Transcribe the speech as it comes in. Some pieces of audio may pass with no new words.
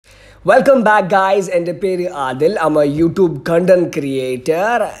Welcome back, guys. And Adil. I'm a YouTube content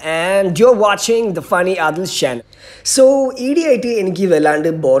creator, and you're watching the funny Adil channel. So, EDIT എനിക്ക് വല്ലാണ്ട്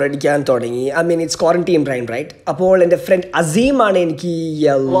ബോറടിക്കാൻ തുടങ്ങി. I mean, it's quarantine time, right? അപ്പോൾ എൻ്റെ friend Azim ആണ് എനിക്ക്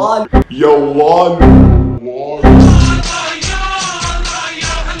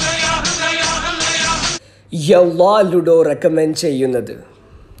YALLALUDO recommend ചെയ്യുന്നത്.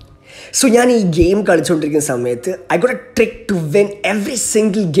 So, I game I got a trick to win every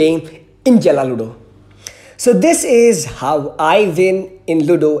single game in YALLALUDO. So this is how I win in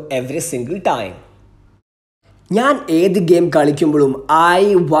Ludo every single time. The game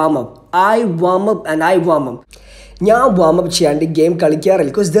I warm up and I warm up. I warm up the game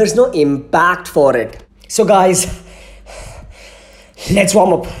because there's no impact for it. So guys, let's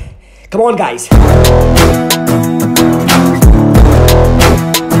warm up. Come on, guys.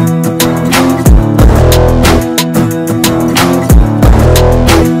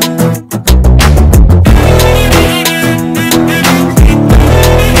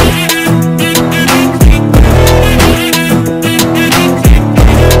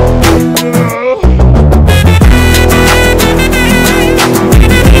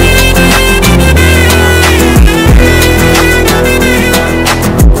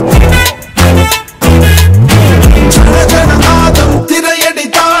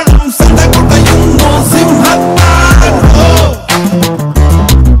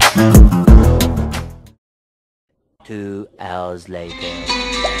 Two hours later.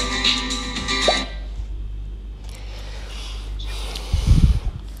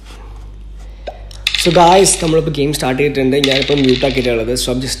 So guys, we game started and then I'm mute, so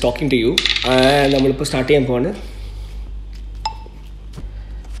I'm just talking to you and I'm going to start game.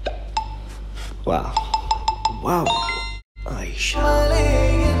 Wow. Wow. Aysha.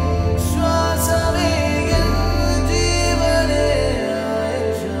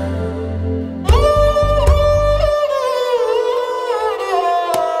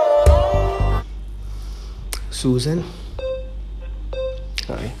 Susan.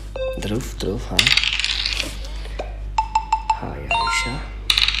 Hi. Dhruv, hi. Hi, Aysha.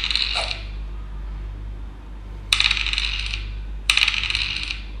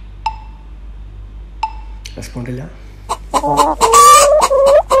 Respondilla.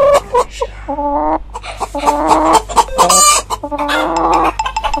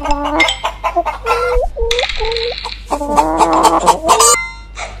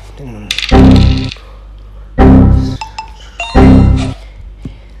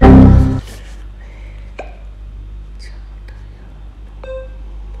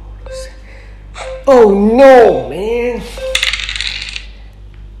 Oh no, man.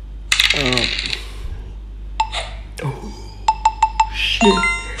 Oh shit.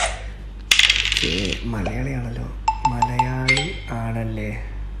 Okay, Malayali aanallo. Malayali aanale.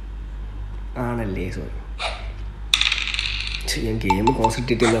 Sorry. I game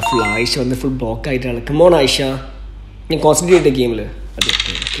concentrate on the full Aysha on the full block. Come on, Aysha. You concentrate the game. Okay.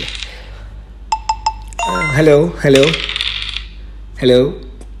 Hello.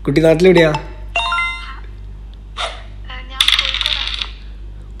 Kutti naathiludeya.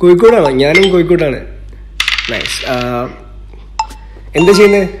 കോഴിക്കോടാണോ? ഞാനും കോഴിക്കോടാണ്. Nice. എന്താ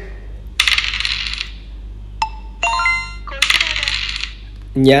ചെയ്യുന്നത്?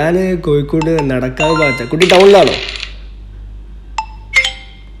 ഞാൻ കോഴിക്കോട് നടക്കാവ് ഭാഗത്ത്. കുട്ടി ടൗണിലാണോ?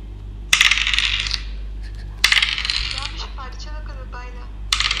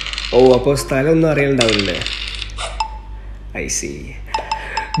 ഓ, അപ്പോൾ സ്ഥലമൊന്നും അറിയാനുണ്ടാവില്ലേ? I C.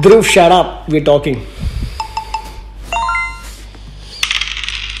 Dhruv, shut up, V are talking.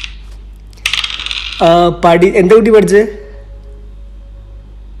 എന്താ കുട്ടി പഠിച്ചത്?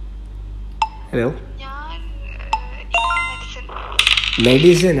 ഹലോ.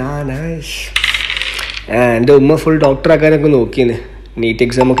 മെഡിസിൻ. നൈസ്. എൻ്റെ ഉമ്മ ഫുൾ ഡോക്ടറാക്കാനൊക്കെ നോക്കിയാണ്. നീറ്റ്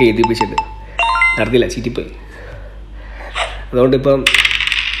എക്സാം ഒക്കെ എഴുതിപ്പിച്ചിട്ട് നടത്തില്ല, ചീറ്റിപ്പോയി. അതുകൊണ്ട് ഇപ്പം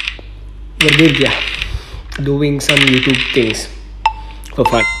വെറുതെ ഇരിക്കുക, doing some YouTube things for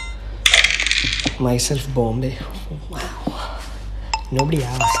fun. Myself Bombay. Nobody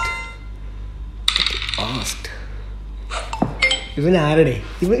asked. ഇവൻ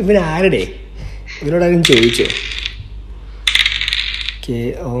ആരുടെ ഇവനോടാരും ചോദിച്ചോ? Okay.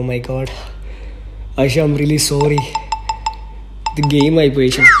 Oh my God Aysha, I'm really sorry. The game I play,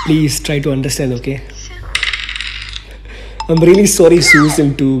 please try to understand, okay? I'm really sorry, Susan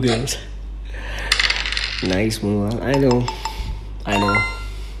too, girls. Nice move, huh? I know.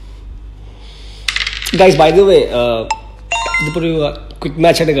 Guys, by the way, quick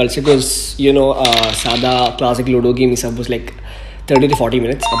match at a girls because Sada classic Ludo game is supposed like 30 to 40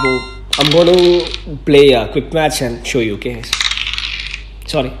 minutes. I'm going to play a quick match and show you, okay?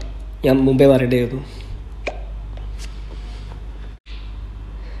 Sorry. ഞാൻ മുമ്പേ പറയേണ്ടിയിരുന്നു.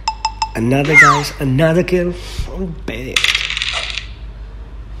 Another guys, another kill. I'm bad.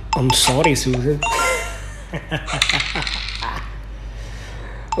 I'm sorry, Susan.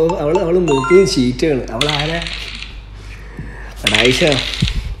 അവള് നോക്കിയത് ചീറ്റാണ്. അവളാരാ? Aysha.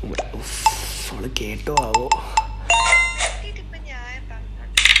 അവള് കേട്ടോ ആവോ?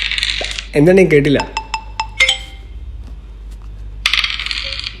 എന്താണ് ഞാൻ കേട്ടില്ല.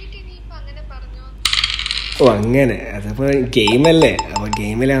 ഓ അങ്ങനെ, അതിപ്പോൾ ഗെയിമല്ലേ, അപ്പോൾ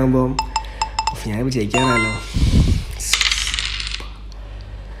ഗെയിമിലാകുമ്പോൾ ഞാനിപ്പോൾ ജയിക്കാനല്ലോ.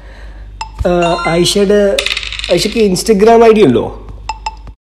 ഐഷക്ക് ഇൻസ്റ്റഗ്രാം ഐ ഡി ഉണ്ടോ?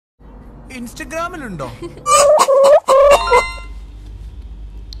 ഇൻസ്റ്റഗ്രാമിലുണ്ടോ?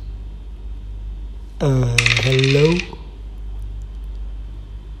 ഹലോ,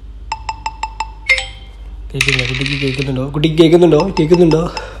 കേൾക്കുന്നുണ്ടോ? കുട്ടിക്ക് കേൾക്കുന്നുണ്ടോ? കുട്ടിക്ക് കേൾക്കുന്നുണ്ടോ? കേൾക്കുന്നുണ്ടോ?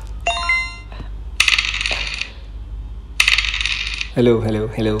 Hello hello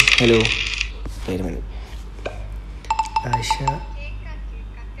hello hello. പേര് വേണം ആയിഷ.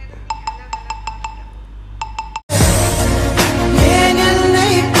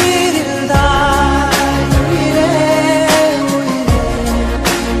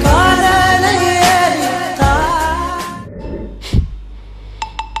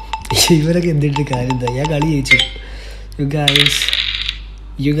 ഇവരൊക്കെ എന്തിട്ട് കാര്യം എന്താ? ഞാൻ കളി ജയിച്ചു. You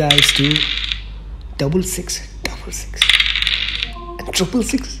guys do 66 and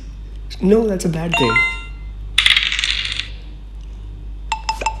 666. No, that's a bad thing.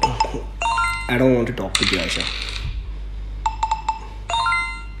 I don't want to talk with you, Aysha.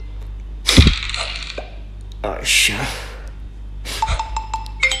 Aysha.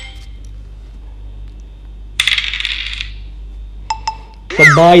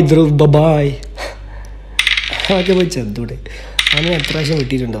 Bye-bye, Dhruv. Bye-bye. ആകെ പോയി ചെന്തൂടെ. അവന് എത്ര പ്രാവശ്യം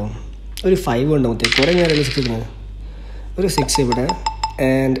വിട്ടിട്ടുണ്ടാവും? ഒരു 5 ഉണ്ടാവും. കുറേ നേരം 6 ഇടുന്നത്. ഒരു 6 ഇവിടെ.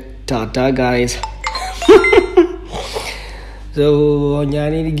 And Tata guys. So ഞാൻ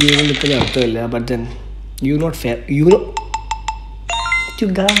ഈ ഗെയിമിൽ നിൽക്കുന്ന അർത്ഥമില്ല. But then you not fair. You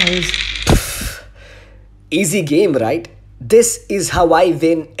guys. Easy game, right? This is how I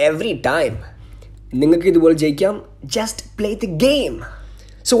win every time. നിങ്ങൾക്ക് ഇതുപോലെ ജയിക്കാം. Just play the game.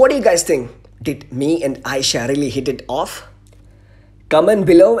 So what do you guys think? Did me and Aysha really hit it off? Comment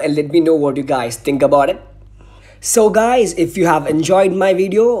below and let me know what you guys think about it. So guys, if you have enjoyed my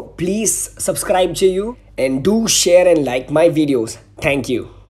video, please subscribe to you and do share and like my videos. Thank you.